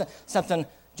crucified. It wasn't something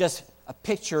just a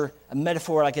picture, a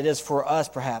metaphor like it is for us,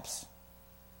 perhaps.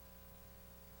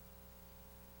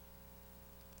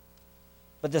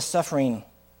 But this suffering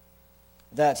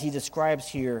that he describes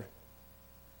here,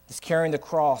 this carrying the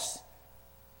cross,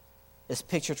 is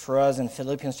pictured for us in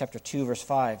Philippians chapter 2, verse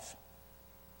 5.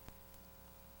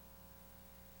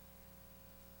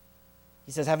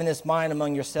 He says, "Having this mind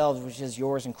among yourselves, which is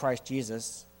yours in Christ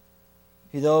Jesus,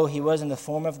 who though he was in the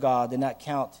form of God, did not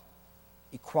count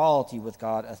equality with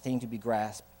God a thing to be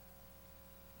grasped.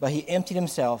 But he emptied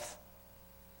himself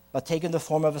by taking the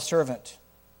form of a servant.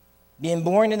 Being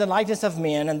born in the likeness of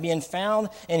men and being found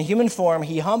in human form,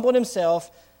 he humbled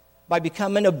himself by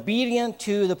becoming obedient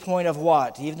to the point of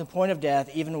what? Even the point of death,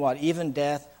 even what? Even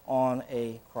death on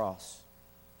a cross."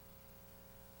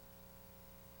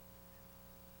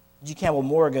 G. Campbell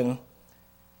Morgan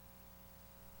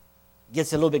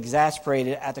gets a little bit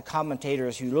exasperated at the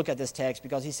commentators who look at this text,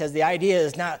 because he says the idea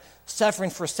is not suffering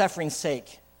for suffering's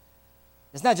sake.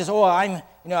 It's not just,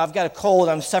 I've got a cold,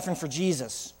 I'm suffering for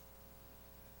Jesus.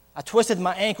 I twisted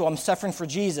my ankle, I'm suffering for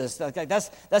Jesus.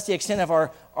 That's the extent of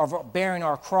our bearing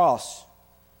our cross.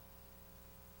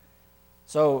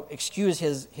 So excuse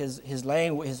his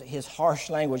language, his harsh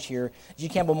language here. G.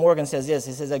 Campbell Morgan says this.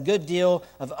 He says, "A good deal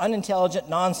of unintelligent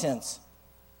nonsense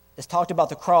is talked about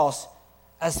the cross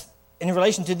as in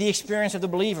relation to the experience of the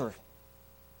believer.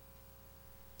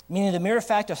 Meaning the mere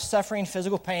fact of suffering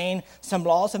physical pain, some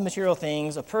loss of material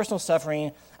things, of personal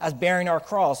suffering as bearing our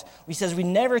cross. He says we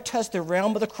never touch the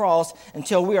realm of the cross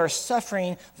until we are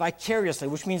suffering vicariously,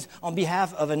 which means on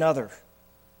behalf of another.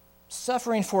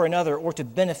 Suffering for another or to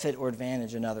benefit or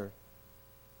advantage another.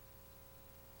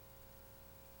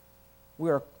 We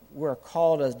are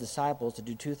called as disciples to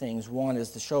do two things. One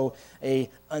is to show a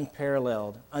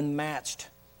unparalleled, unmatched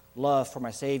love for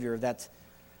my Savior that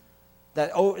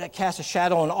casts a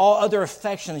shadow on all other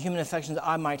affections, human affections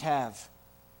I might have.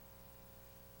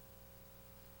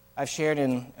 I've shared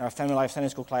in our Family Life Sunday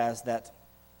School class that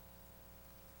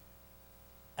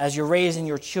as you're raising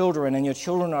your children and your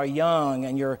children are young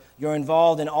and you're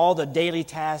involved in all the daily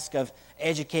task of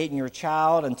educating your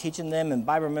child and teaching them in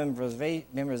Bible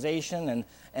memorization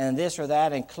and this or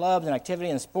that and clubs and activity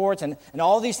and sports and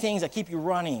all these things that keep you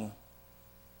running.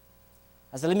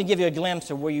 I said, let me give you a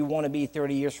glimpse of where you want to be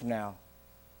 30 years from now.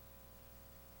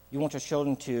 You want your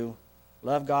children to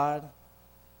love God,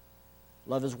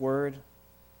 love His Word,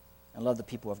 and love the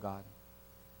people of God.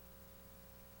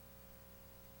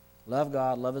 Love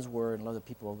God, love His Word, and love the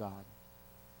people of God.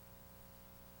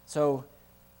 So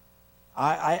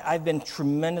I've been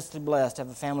tremendously blessed to have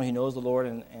a family who knows the Lord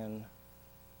and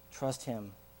trust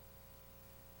Him.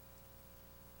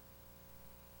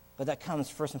 But that comes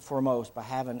first and foremost by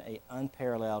having an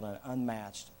unparalleled and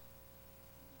unmatched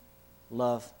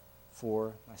love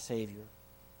for my Savior.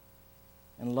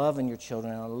 And love in your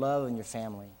children, and love in your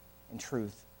family, in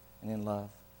truth and in love.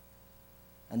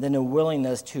 And then a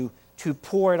willingness to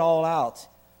pour it all out.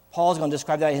 Paul's going to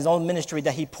describe that in his own ministry,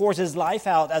 that he pours his life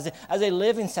out as a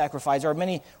living sacrifice. There are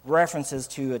many references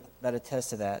to it that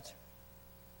attest to that.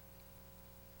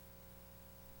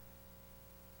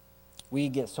 We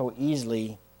get so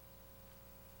easily,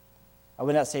 I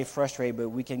would not say frustrated, but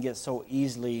we can get so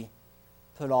easily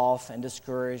put off and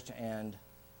discouraged and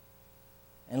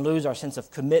lose our sense of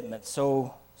commitment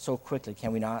so quickly,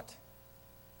 can we not?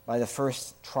 By the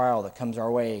first trial that comes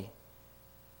our way.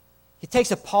 He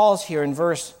takes a pause here in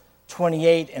verse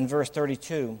 28 and verse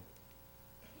 32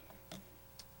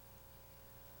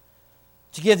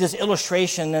 to give this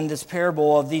illustration and this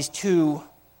parable of these two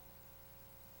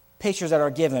pictures that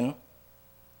are given.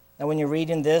 Now, when you're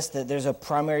reading this, that there's a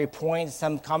primary point.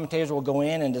 Some commentators will go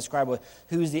in and describe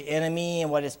who's the enemy and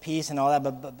what is peace and all that.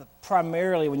 But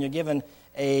primarily, when you're given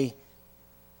a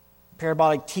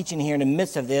parabolic teaching here in the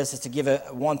midst of this, is to give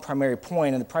one primary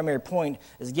point. And the primary point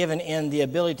is given in the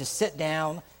ability to sit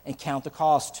down and count the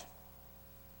cost.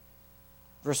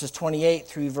 Verses 28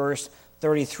 through verse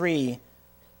 33,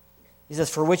 he says,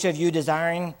 "For which of you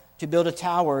desiring to build a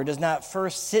tower does not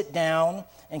first sit down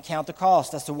and count the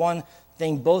cost?" That's the one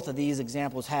thing both of these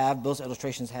examples have, both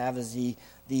illustrations have, is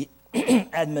the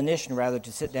admonition, rather,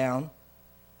 to sit down.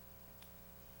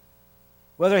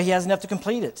 Whether he has enough to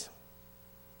complete it.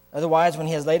 Otherwise, when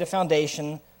he has laid a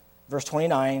foundation, verse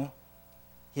 29,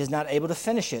 he is not able to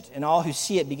finish it. And all who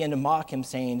see it begin to mock him,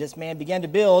 saying, "This man began to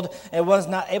build and was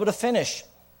not able to finish."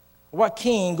 What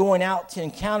king going out to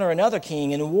encounter another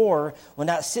king in war will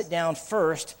not sit down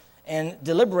first and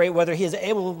deliberate whether he is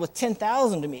able with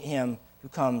 10,000 to meet him who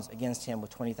comes against him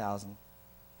with 20,000?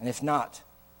 And if not,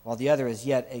 while the other is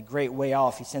yet a great way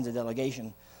off, he sends a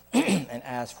delegation and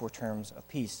asks for terms of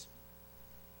peace.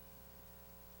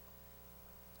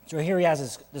 So here he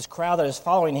has this crowd that is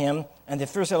following him, and the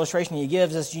first illustration he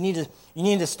gives is you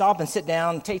need to stop and sit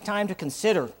down and take time to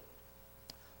consider,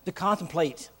 to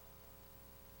contemplate.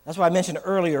 That's why I mentioned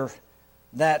earlier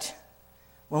that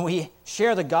when we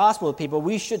share the gospel with people,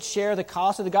 we should share the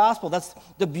cost of the gospel. That's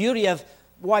the beauty of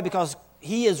why? Because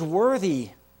he is worthy.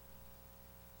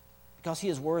 Because he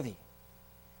is worthy.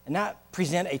 And not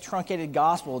present a truncated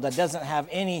gospel that doesn't have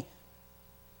any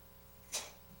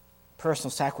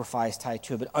personal sacrifice tied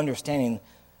to it, but understanding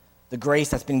the grace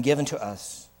that's been given to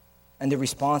us and the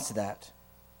response to that.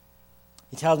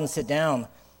 He tells them to sit down,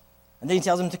 and then he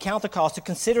tells them to count the cost, to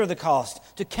consider the cost,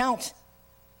 to count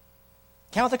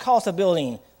the cost of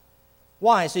building.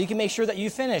 Why? So you can make sure that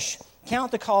you finish.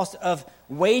 Count the cost of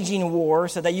waging war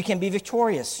so that you can be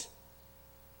victorious.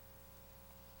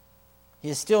 He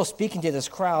is still speaking to this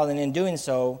crowd, and in doing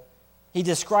so, he's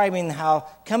describing how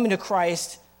coming to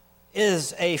Christ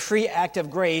is a free act of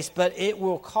grace, but it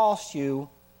will cost you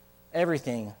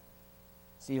everything.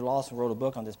 Steve Lawson wrote a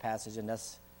book on this passage, and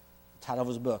that's the title of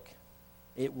his book.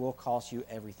 It will cost you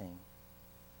everything.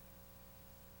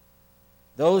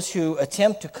 Those who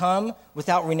attempt to come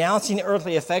without renouncing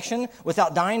earthly affection,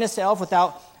 without dying to self,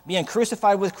 without being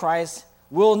crucified with Christ,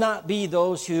 will not be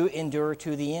those who endure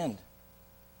to the end.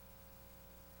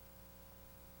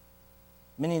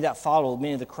 Many that followed,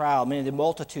 many of the crowd, many of the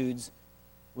multitudes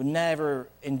would never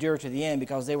endure to the end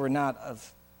because they were not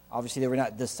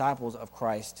disciples of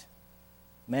Christ,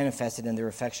 manifested in their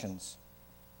affections.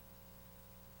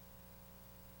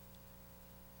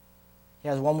 He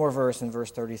has one more verse in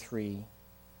verse 33.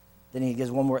 Then he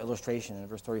gives one more illustration in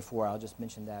verse 34. I'll just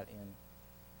mention that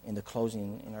in our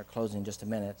closing in just a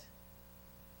minute.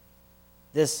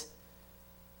 This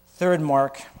third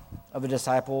mark of a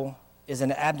disciple is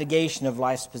an abnegation of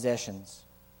life's possessions.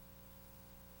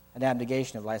 An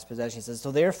abnegation of life's possessions. He says,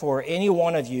 "So therefore, any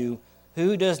one of you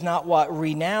who does not what?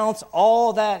 Renounce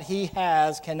all that he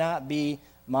has cannot be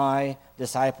my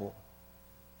disciple."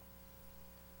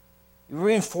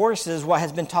 reinforces what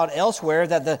has been taught elsewhere,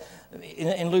 that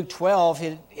in Luke 12,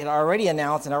 it already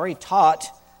announced and already taught.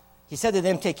 He said to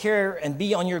them, take care and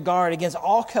be on your guard against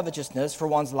all covetousness, for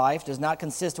one's life does not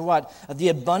consist of what? Of the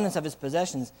abundance of his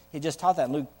possessions. He just taught that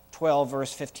in Luke 12,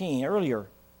 verse 15 earlier.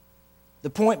 The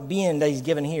point being that he's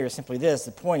given here is simply this.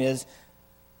 The point is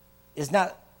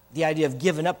not the idea of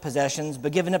giving up possessions,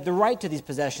 but giving up the right to these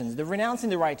possessions, renouncing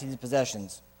the right to these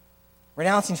possessions,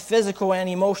 renouncing physical and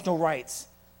emotional rights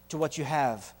to what you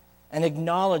have, and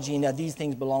acknowledging that these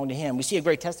things belong to him. We see a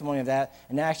great testimony of that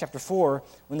in Acts chapter 4,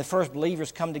 when the first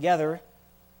believers come together.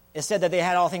 It said that they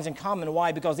had all things in common.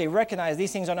 Why? Because they recognized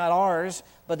these things are not ours,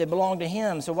 but they belong to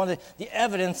him. So one of the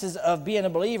evidences of being a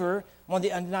believer, one of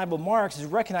the undeniable marks, is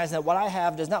recognizing that what I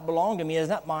have does not belong to me, it is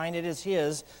not mine, it is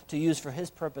his, to use for his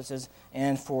purposes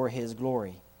and for his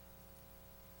glory.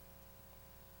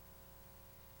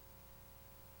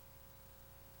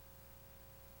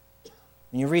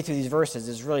 When you read through these verses,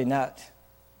 there's really not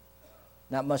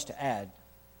much to add.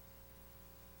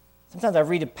 Sometimes I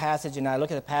read a passage and I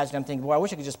look at the passage and I'm thinking, boy, I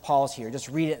wish I could just pause here, just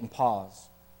read it and pause.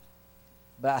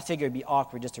 But I figured it'd be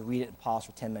awkward just to read it and pause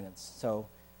for 10 minutes. So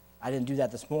I didn't do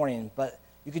that this morning. But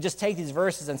you could just take these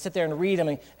verses and sit there and read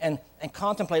them and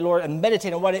contemplate, Lord, and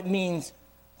meditate on what it means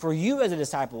for you as a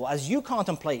disciple, as you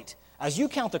contemplate, as you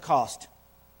count the cost.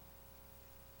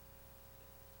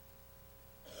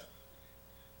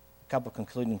 A couple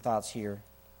concluding thoughts here.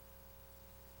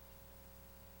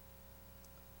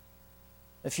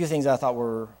 A few things I thought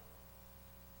were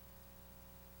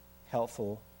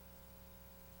helpful.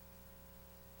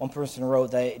 One person wrote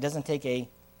that it doesn't take a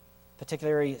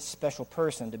particularly special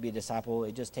person to be a disciple.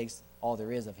 It just takes all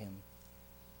there is of him.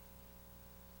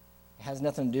 It has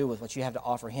nothing to do with what you have to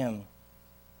offer him.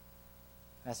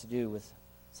 It has to do with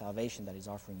salvation that he's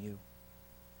offering you.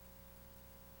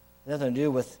 It has nothing to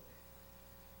do with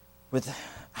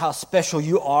how special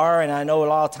you are, and I know a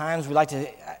lot of times we like to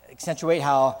accentuate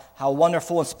how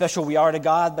wonderful and special we are to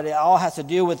God, but it all has to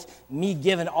do with me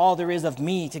giving all there is of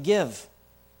me to give.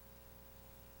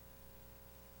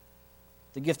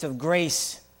 The gift of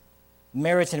grace,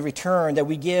 merits in return that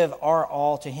we give are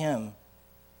all to him.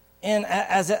 And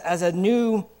as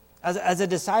a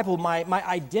disciple, my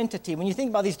identity, when you think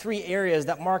about these three areas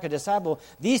that mark a disciple,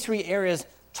 these three areas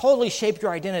totally shape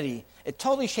your identity. It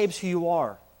totally shapes who you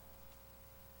are.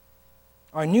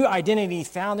 Our new identity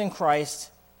found in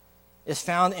Christ is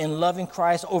found in loving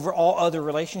Christ over all other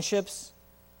relationships,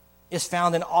 is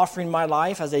found in offering my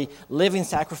life as a living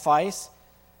sacrifice,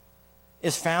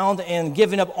 is found in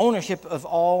giving up ownership of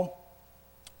all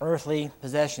earthly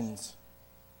possessions.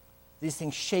 These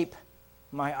things shape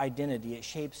my identity. It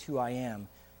shapes who I am,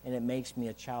 and it makes me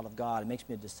a child of God. It makes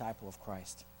me a disciple of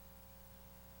Christ.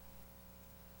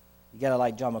 You got to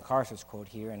like John MacArthur's quote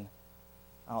here, and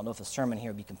I don't know if a sermon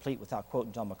here would be complete without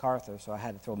quoting John MacArthur, so I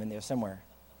had to throw him in there somewhere.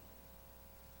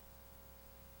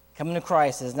 Coming to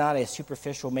Christ is not a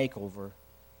superficial makeover.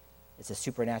 It's a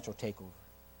supernatural takeover.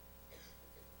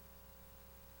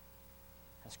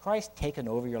 Has Christ taken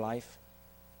over your life?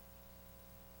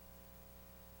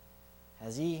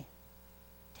 Has he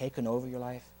taken over your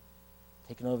life?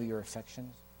 Taken over your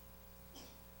affections?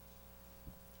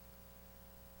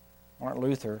 Martin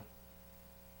Luther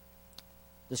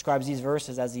describes these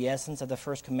verses as the essence of the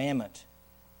first commandment,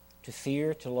 to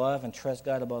fear, to love, and trust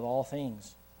God above all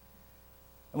things.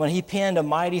 And when he penned "A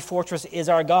Mighty Fortress is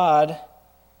Our God,"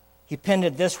 he penned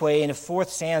it this way in the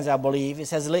fourth stanza, I believe. It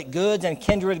says, "Let goods and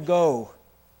kindred go.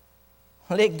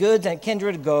 Let goods and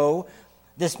kindred go.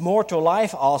 This mortal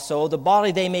life also, the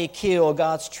body they may kill.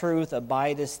 God's truth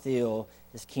abideth still.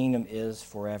 His kingdom is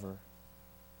forever."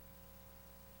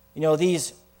 You know,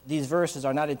 these verses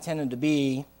are not intended to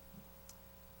be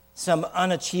some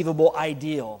unachievable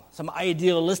ideal, some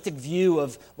idealistic view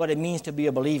of what it means to be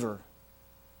a believer.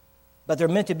 But they're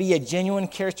meant to be a genuine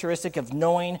characteristic of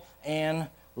knowing and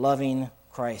loving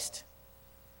Christ.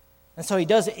 And so he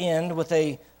does end with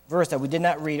a verse that we did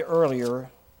not read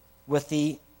earlier with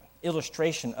the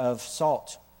illustration of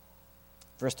salt.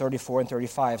 Verse 34 and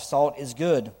 35, "Salt is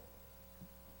good,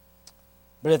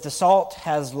 but if the salt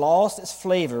has lost its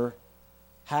flavor,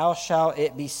 how shall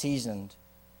it be seasoned?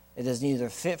 It is neither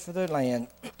fit for the land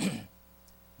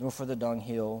nor for the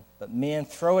dunghill, but men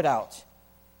throw it out.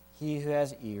 He who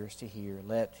has ears to hear,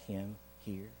 let him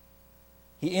hear."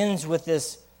 He ends with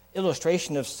this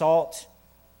illustration of salt.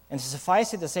 And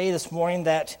suffice it to say this morning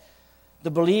that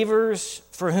the believers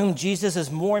for whom Jesus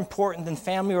is more important than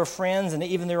family or friends and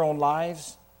even their own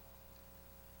lives,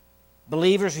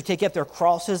 believers who take up their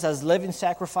crosses as living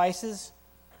sacrifices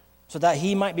so that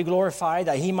he might be glorified,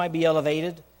 that he might be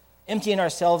elevated, emptying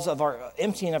ourselves of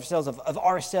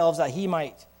ourselves that he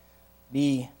might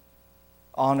be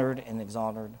honored and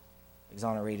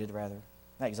exonerated rather.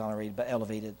 Not exonerated, but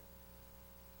elevated.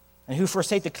 And who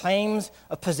forsake the claims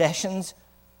of possessions.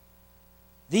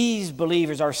 These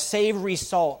believers are savory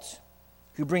salt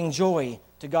who bring joy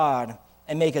to God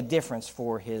and make a difference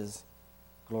for His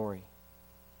glory.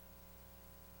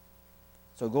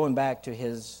 So going back to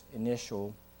his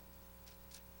initial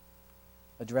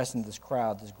addressing this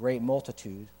crowd, this great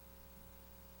multitude,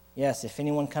 yes, if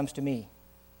anyone comes to me,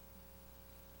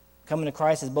 coming to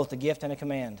Christ is both a gift and a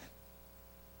command.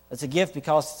 It's a gift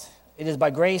because it is by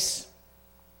grace,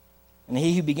 and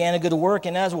He who began a good work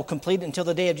in us will complete it until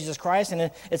the day of Jesus Christ.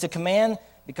 And it's a command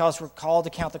because we're called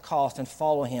to count the cost and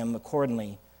follow Him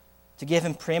accordingly, to give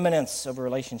Him preeminence over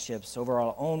relationships, over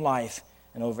our own life,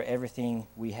 and over everything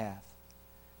we have.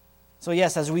 So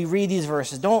yes, as we read these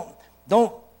verses, let's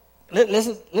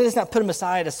not put them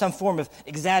aside as some form of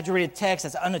exaggerated text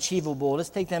that's unachievable. Let's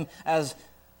take them as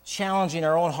challenging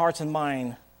our own hearts and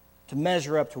mind to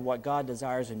measure up to what God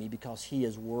desires of me, because He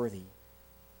is worthy.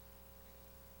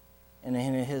 And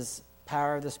in His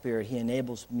power of the Spirit, He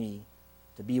enables me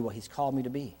to be what He's called me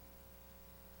to be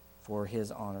for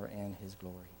His honor and His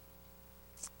glory.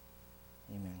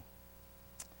 Amen.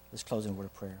 Let's close in a word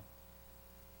of prayer.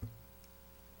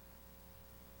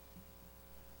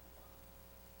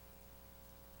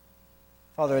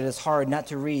 Father, it is hard not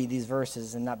to read these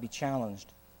verses and not be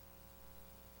challenged.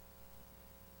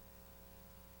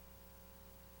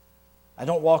 I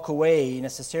don't walk away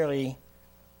necessarily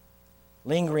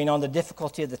lingering on the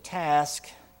difficulty of the task.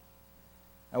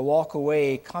 I walk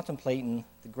away contemplating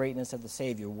the greatness of the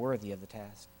Savior worthy of the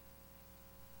task.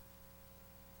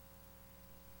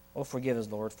 Oh, forgive us,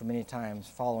 Lord, for many times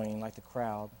following like the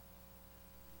crowd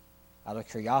out of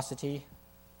curiosity,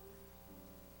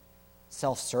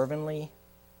 self-servingly,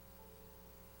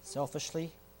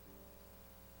 selfishly,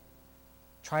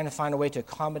 trying to find a way to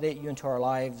accommodate You into our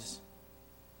lives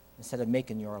instead of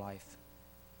making Your life.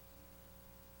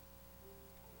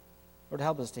 Lord,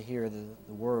 help us to hear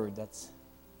the word that's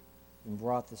been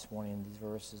brought this morning in these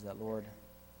verses, that, Lord,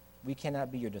 we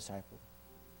cannot be Your disciple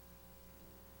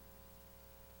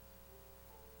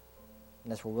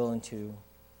unless we're willing to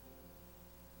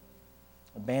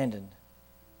abandon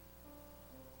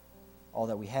all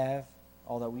that we have,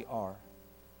 all that we are.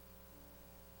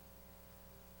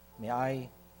 May I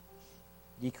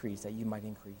decrease that You might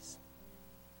increase.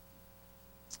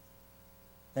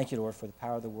 Thank You, Lord, for the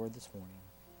power of the word this morning.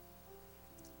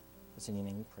 It's in Your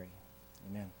name we pray.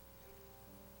 Amen.